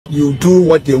you do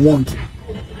what they want,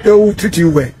 they will treat you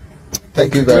well.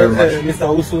 Thank you very much.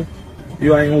 Mr. Usu,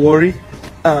 you are in Warri,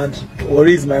 and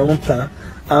Warri is my hometown.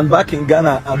 And back in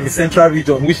Ghana, I'm in Central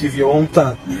Region, which is your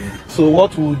hometown. So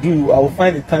what we'll do, I will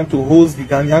find a time to host the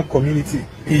Ghanaian community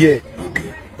here.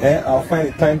 I'll find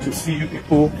a time to see you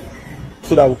people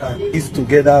so that we can eat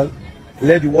together,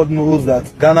 let the world know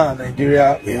that Ghana and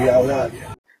Nigeria, we are one.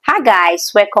 Hi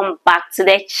guys, welcome back to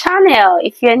the channel.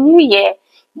 If you're new here,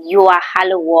 you are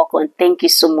hello, welcome. Thank you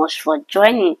so much for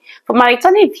joining. For my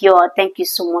returning viewer, thank you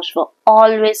so much for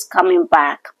always coming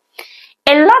back.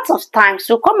 A lot of times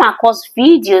we come across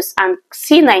videos and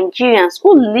see Nigerians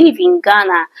who live in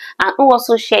Ghana and who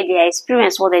also share their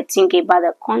experience, what they think about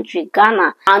the country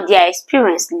Ghana and their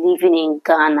experience living in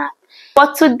Ghana.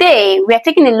 But today we are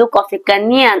taking a look of a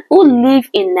Ghanaian who lived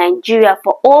in Nigeria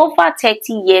for over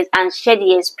 30 years and share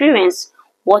the experience,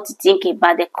 what to think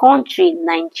about the country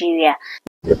Nigeria.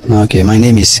 Okay, my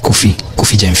name is Kofi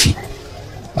Jemfi.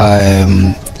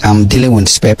 I'm dealing with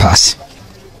spare parts,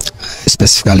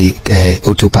 specifically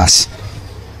auto pass.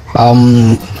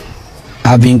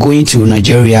 I've been going to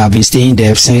Nigeria. I've been staying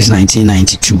there since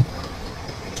 1992,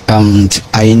 and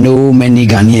I know many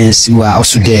Ghanaians who are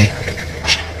also there,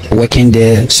 working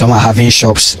there. Some are having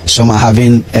shops, some are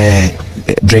having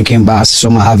drinking bars,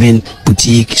 some are having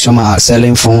boutique, some are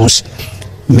selling phones.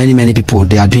 Many people,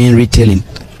 they are doing retailing,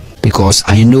 because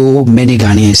I know many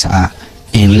Ghanaians are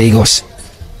in Lagos,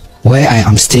 where I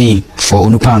am staying for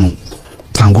Onupanu,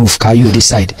 Pangrove, Kayu, this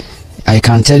side. I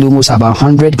can tell you almost about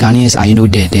 100 Ghanaians I know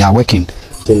there. They are working.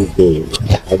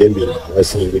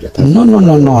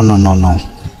 No.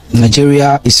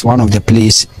 Nigeria is one of the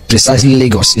place, precisely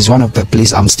Lagos is one of the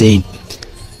place I'm staying.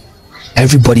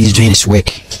 Everybody is doing his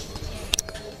work.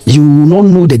 You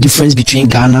don't know the difference between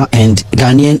Ghana and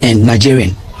Ghanaian and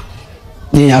Nigerian.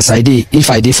 As I did, if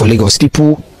I did for Lagos,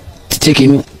 people take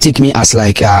me as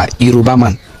like a Yoruba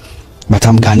man, but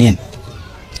I'm Ghanaian.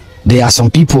 There are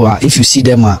some people, if you see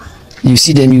them, you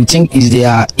think they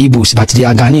are Igbos, but they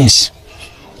are Ghanaians.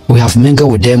 We have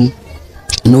mingled with them.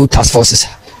 No task forces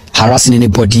harassing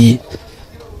anybody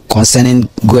concerning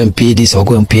go and pay this or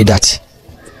go and pay that.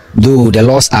 Though the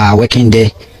laws are working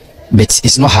there, but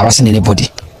it's not harassing anybody.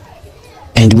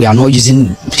 And we are not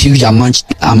using huge amount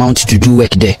to do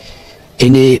work there.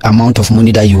 Any amount of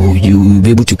money that you be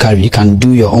able to carry, you can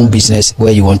do your own business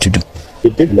where you want to do.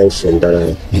 You did mention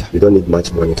that you don't need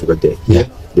much money to work there. Yeah.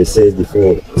 They say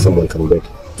before someone can work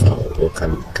or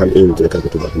can come into the country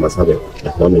to work, must have like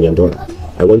 $1 million.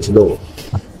 I want to know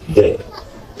there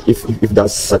if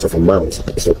that's such of amount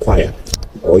is required,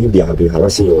 or you be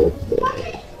harassing or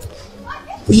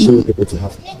pushing people to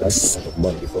have that sort of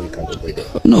money before you can work there.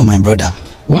 No, my brother,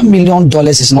 $1 million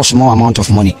is not small amount of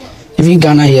money. Even in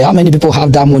Ghana here, how many people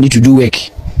have that money to do work?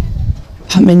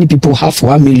 How many people have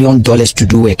 $1 million to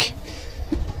do work?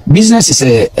 Business is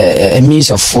a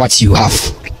means of what you have.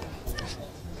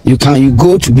 You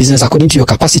go to business according to your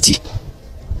capacity.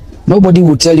 Nobody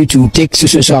will tell you to take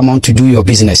so amount to do your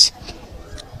business.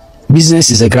 Business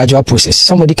is a gradual process.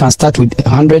 Somebody can start with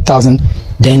 100,000,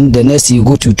 then the next you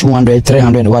go to 200,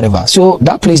 300, whatever. So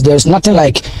that place, there's nothing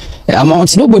like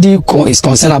amount. Nobody is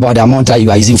concerned about the amount that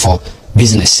you are using for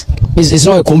business. It's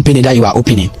not a company that you are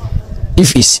opening.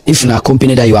 If in a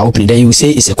company that you are opening, then you say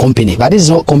it's a company, but this is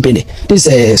not company. This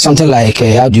is something like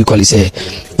how do you call it?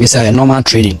 It's a normal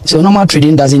trading. So normal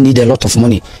trading doesn't need a lot of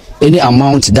money. Any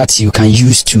amount that you can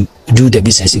use to do the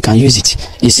business, you can use it.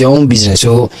 It's your own business.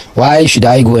 So why should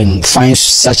I go and find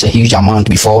such a huge amount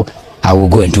before I will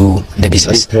go and do the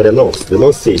business? The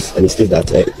law says, and it says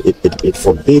that it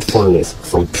forbids foreigners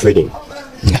from trading.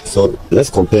 Yeah. So let's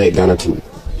compare Ghana to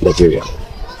Nigeria.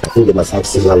 I think they must have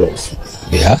similar laws.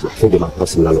 Yeah. I think they must have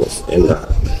similar laws. And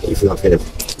if you have heard of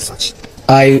such.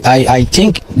 I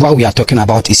think what we are talking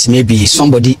about is maybe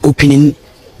somebody opening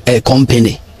a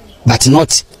company, but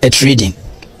not a trading.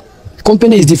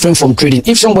 Company is different from trading.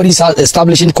 If somebody is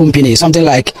establishing company, something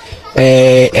like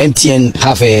MTN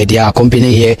have their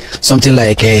company here, something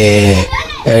like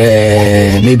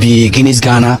maybe Guinness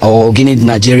Ghana or Guinness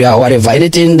Nigeria or whatever,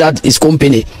 anything that is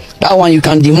company, that one you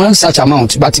can demand such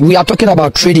amount. But we are talking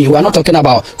about trading. We are not talking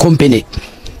about company,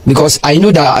 because I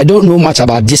know that I don't know much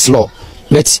about this law,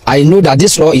 but I know that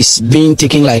this law is being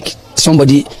taken like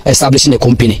somebody establishing a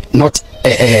company, not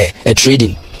a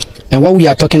trading. And when we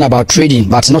are talking about trading,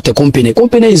 but not a company,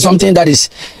 company is something that is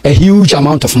a huge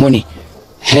amount of money.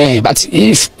 But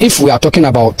if we are talking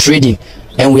about trading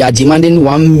and we are demanding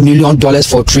 $1 million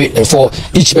for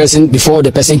each person before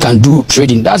the person can do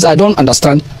trading, I don't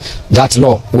understand that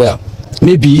law well.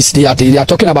 Maybe they are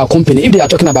talking about company. If they are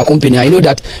talking about company, I know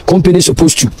that company is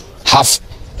supposed to have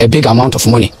a big amount of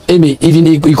money. Maybe even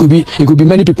it could be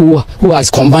many people who has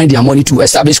combined their money to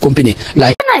establish company.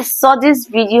 Like when I saw this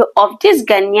video of this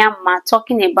Ghanaian man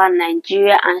talking about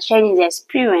Nigeria and sharing his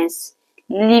experience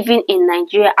living in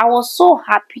Nigeria, I was so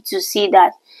happy to see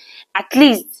that at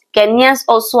least Ghanaians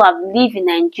also have lived in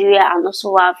Nigeria and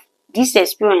also have this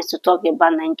experience to talk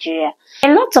about Nigeria.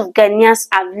 A lot of Ghanaians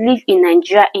have lived in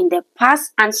Nigeria in the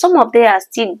past, and some of them are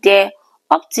still there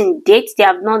up to date. They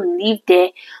have not lived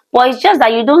there, but it's just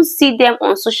that you don't see them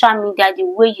on social media the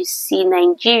way you see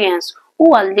Nigerians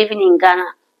who are living in Ghana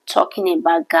talking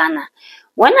about Ghana.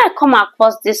 When I come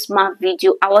across this man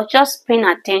video, I was just paying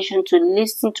attention to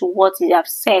listen to what he have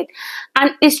said,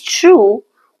 and it's true.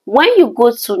 When you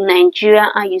go to Nigeria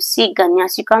and you see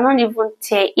Ghanaians, you cannot even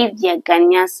tell if they are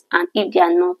Ghanaians and if they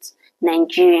are not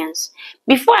Nigerians.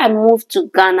 Before I moved to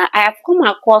Ghana, I have come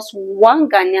across one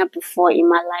Ghanaian before in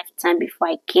my lifetime before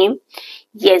I came.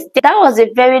 Yes, that was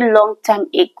a very long time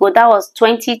ago. That was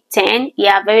 2010.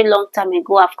 Yeah, a very long time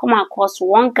ago. I've come across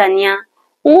one Ghanaian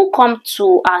who come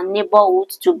to our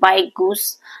neighborhood to buy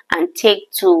goods and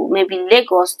take to maybe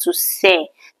Lagos to sell.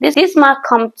 This man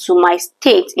come to my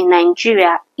state in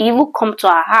Nigeria. He will come to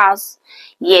our house,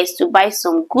 yes, to buy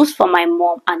some goods for my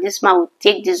mom, and this man will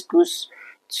take these goods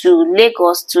to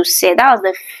Lagos to sell. That was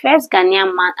the first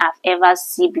Ghanaian man I've ever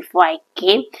seen before I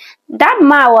came. That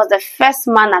man was the first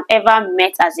man I've ever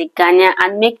met as a Ghanaian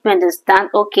and make me understand,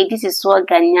 okay, this is what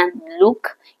Ghanaian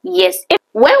look. Yes,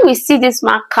 when we see this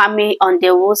man coming on the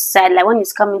roadside, like when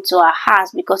he's coming to our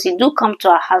house, because he do come to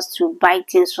our house to buy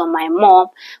things from my mom,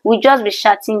 we just be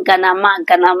shouting Ghana man,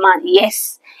 Ghana man.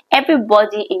 Yes,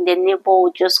 everybody in the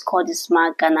neighborhood just call this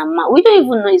man Ghana man. We don't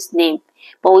even know his name,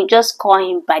 but we just call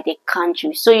him by the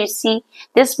country. So you see,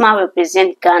 this man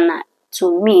represents Ghana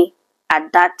to me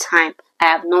at that time. I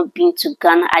have not been to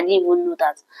Ghana. I didn't even know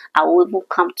that I would even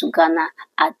come to Ghana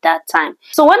at that time.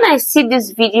 So when I see this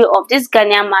video of this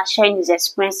Ghanaian man sharing his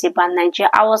experience about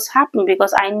Nigeria, I was happy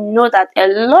because I know that a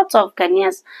lot of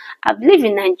Ghanaians have lived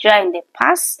in Nigeria in the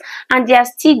past and they are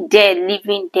still there,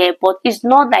 living there. But it's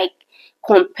not like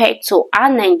compared to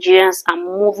our Nigerians are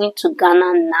moving to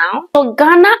Ghana now. So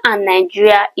Ghana and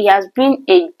Nigeria, it has been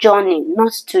a journey.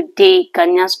 Not today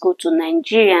Ghanaians go to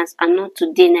Nigerians and not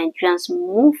today Nigerians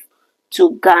move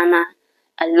to Ghana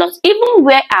a lot. Even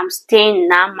where I'm staying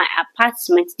now, my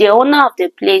apartment, the owner of the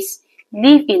place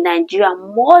lived in Nigeria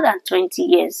more than 20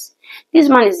 years. This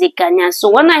man is a Ghanaian. So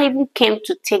when I even came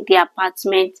to take the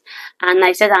apartment and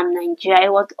I said I'm Nigeria, I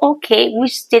was okay,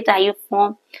 which state are you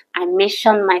from? I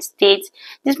mentioned my state.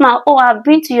 This man, oh, I've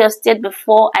been to your state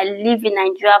before. I live in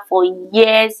Nigeria for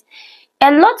years.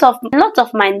 A lot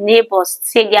of my neighbors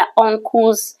say their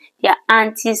uncles, their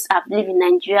aunties have lived in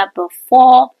Nigeria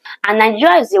before, and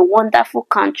Nigeria is a wonderful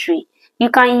country.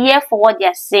 You can hear for what they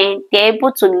are saying. They're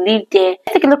able to live there.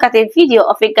 Let's take a look at a video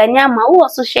of a Ghanaian man who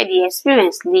also shared the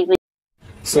experience living.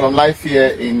 So I'm live here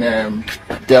in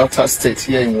Delta State,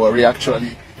 here in Warri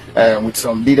actually, with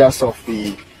some leaders of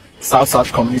the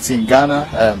South community in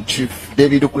Ghana. Chief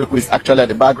David Okweku is actually at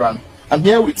the background. I'm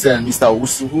here with Mr.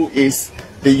 Owusu, who is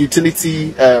the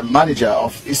utility manager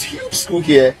of this huge school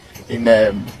here in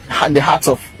the heart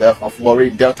of Warri,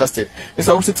 Delta State.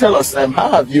 Mr. Owusu, tell us,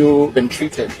 how have you been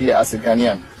treated here as a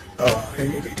Ghanaian?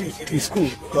 It is cool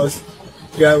because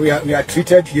we are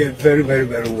treated here very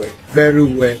well. Very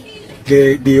well.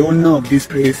 The owner of this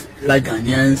place like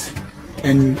Ghanaians,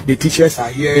 and the teachers are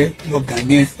here, love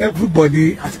Ghanaians.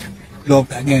 Everybody has love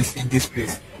Ghanaians in this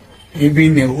place.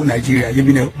 Even in Nigeria,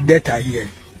 even that are here,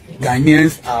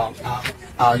 Ghanaians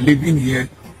are living here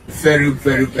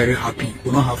very happy.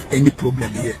 We don't have any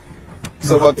problem here.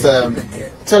 So, but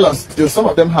tell us, do some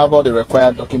of them have all the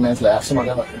required documents? Like some of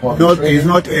them are it's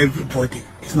not everybody.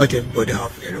 It's not everybody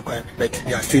have a requirement, but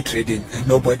they are still trading, and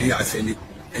nobody has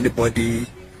anybody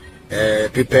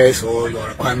prepares all your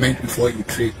requirement before you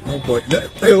trade. Nobody.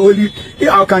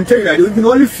 I can tell you that there will be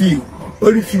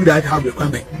only few that have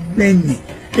requirement. Many.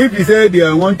 If you say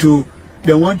they want to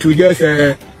just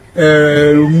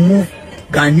remove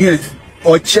Ghanaians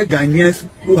or check Ghanaians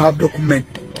who have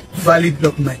valid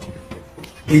document,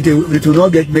 it will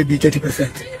not get maybe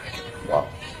 30%. Wow.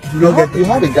 You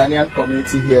had a Ghanaian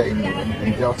community here in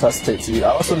Delta State. I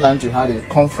also learned you had a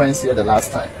conference here the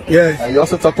last time. Yes. You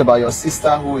also talked about your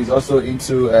sister who is also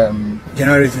into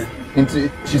journalism.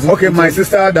 She's my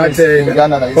sister that in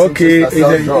Ghana. That okay,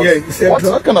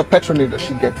 what kind of patronage does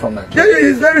she get from that? Yeah,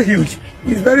 it's very huge.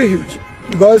 It's very huge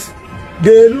because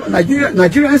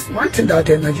Nigerians, one thing that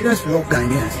Nigerians love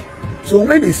Ghanaians. So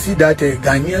when they see that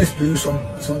Ghanaians do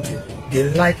something, they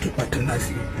like to patronize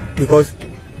you because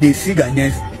they see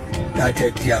Ghanaians that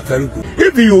they are very good.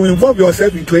 If you involve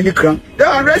yourself into any crime, they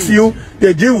arrest you,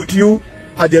 they deal with you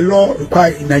as the law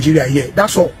requires in Nigeria here.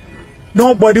 That's all.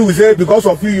 Nobody will say because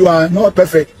of you, you are not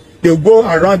perfect. They'll go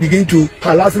around begin to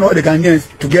harassing all the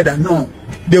Ghanaians together. No.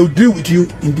 They'll deal with you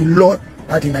in the law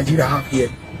that in Nigeria have here.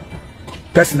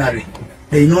 Personally,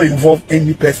 they not involve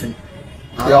any person.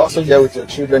 You're also here with your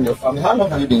children, your family. How long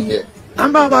have you been here? I'm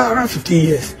about around 15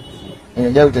 years. And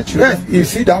you're here with the children? Yes, you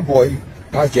see that boy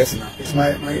passed just now. It's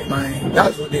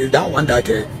that's that one that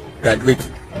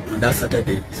graduated on that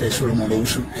Saturday. It's a Solomon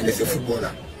Owusu, and he's a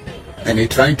footballer. And he's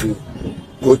trying to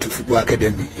go to football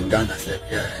academy in Ghana.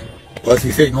 Yeah. Because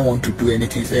he said he don't want to do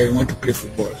anything. He said he want to play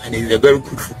football. And he's a very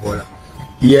good footballer.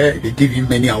 Here, they give him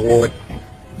many awards.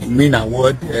 Main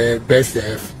award, best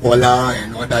footballer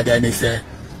and all that. And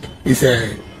it's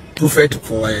a prefect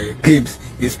for games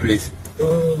in this place.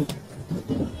 So,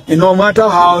 no matter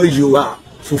how you are,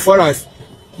 so far as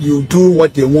you do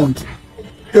what they want,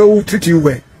 they will treat you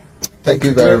well. Thank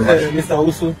you very much. Mr.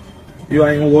 Owusu, you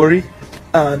are in Warri,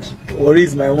 and Warri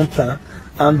is my own town.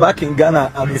 And back in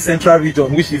Ghana, I'm in Central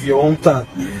Region, which is your own town.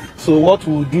 So what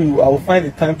we'll do, I will find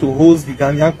a time to host the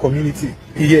Ghanaian community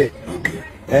here. Okay.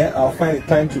 I'll find a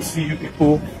time to see you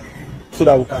people so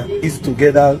that we can eat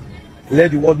together.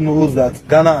 Let the world know that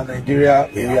Ghana and Nigeria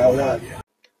are one.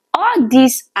 All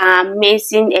these are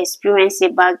amazing experiences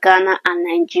about Ghana and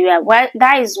Nigeria. Well,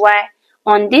 that is why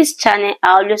on this channel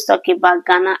I always talk about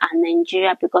Ghana and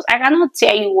Nigeria, because I cannot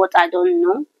tell you what I don't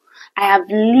know. I have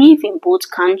lived in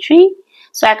both countries,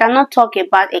 so I cannot talk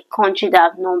about a country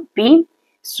that I've not been.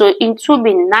 So it will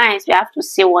be nice. We have to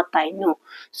say what I know.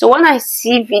 So when I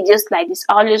see videos like this,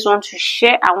 I always want to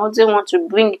share. I also want to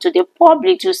bring it to the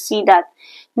public to see that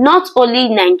not only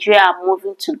Nigeria are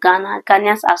moving to Ghana,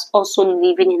 Ghanaians are also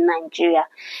living in Nigeria.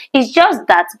 It's just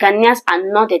that Ghanaians are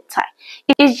not the type.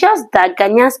 It's just that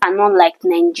Ghanaians are not like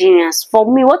Nigerians. For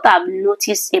me, what I've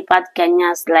noticed about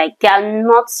Ghanaians, like they are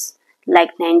not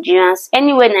like Nigerians.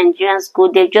 Anywhere Nigerians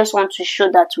go, they just want to show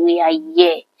that we are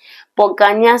here. But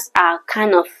Ghanaians are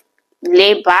kind of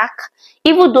laid back.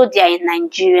 Even though they are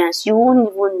Nigerians, you won't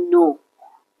even know.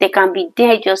 They can be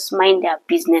there, just mind their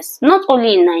business. Not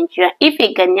only in Nigeria, if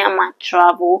a Ghanaian man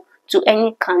travel to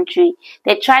any country,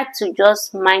 they try to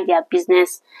just mind their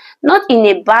business. Not in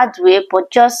a bad way,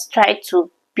 but just try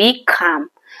to be calm.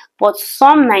 But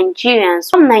some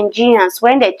Nigerians,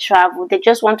 when they travel, they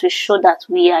just want to show that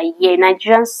we are here.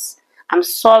 Nigerians, I'm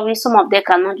sorry, some of them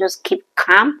cannot just keep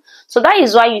calm. So that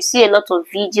is why you see a lot of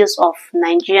videos of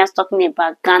Nigerians talking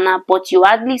about Ghana, but you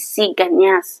hardly see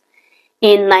Ghanaians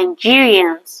in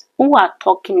Nigerians who are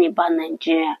talking about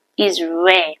Nigeria. Is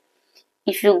rare.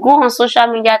 If you go on social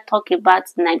media talk about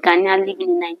Ghanaian living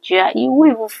in Nigeria, you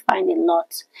will even find a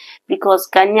lot, because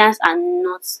Ghanaians are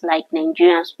not like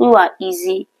Nigerians who are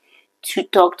easy to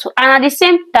talk to. And at the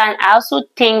same time, I also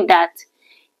think that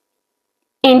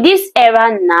in this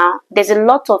era now, there's a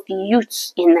lot of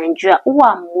youths in Nigeria who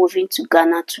are moving to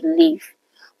Ghana to live.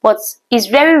 But it's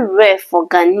very rare for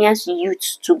Ghanaians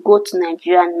youths to go to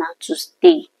Nigeria now to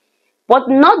stay. But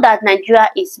not that Nigeria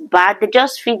is bad, they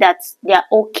just feel that they are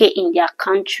okay in their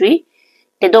country.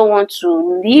 They don't want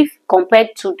to leave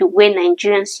compared to the way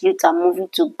Nigerians youth are moving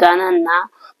to Ghana now.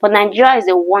 But Nigeria is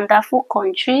a wonderful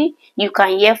country. You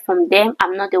can hear from them.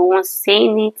 I'm not the one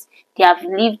saying it. They have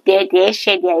lived there. They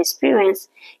share their experience.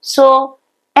 So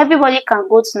everybody can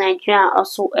go to Nigeria and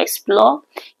also explore.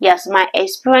 Yes, my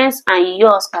experience and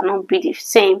yours cannot be the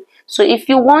same. So if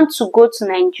you want to go to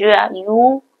Nigeria,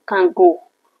 you can go.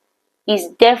 It's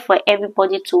there for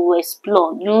everybody to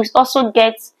explore. You also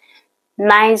get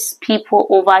nice people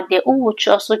over there who will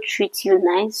also treat you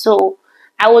nice. So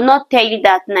I will not tell you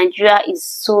that Nigeria is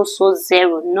so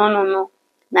zero. No.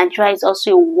 Nigeria is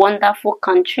also a wonderful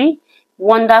country,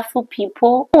 wonderful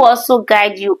people who also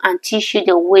guide you and teach you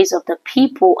the ways of the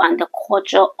people and the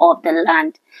culture of the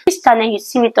land. This channel, you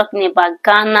see me talking about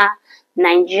Ghana,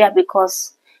 Nigeria,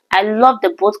 because I love the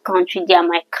both countries. They are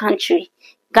my country.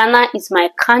 Ghana is my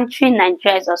country,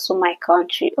 Nigeria is also my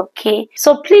country, okay?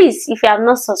 So please, if you have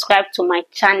not subscribed to my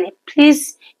channel,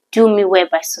 please do me well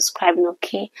by subscribing,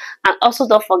 okay? And also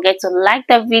don't forget to like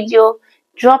the video,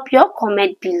 drop your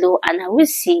comment below, and I will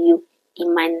see you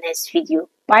in my next video.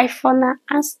 Bye for now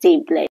and stay blessed.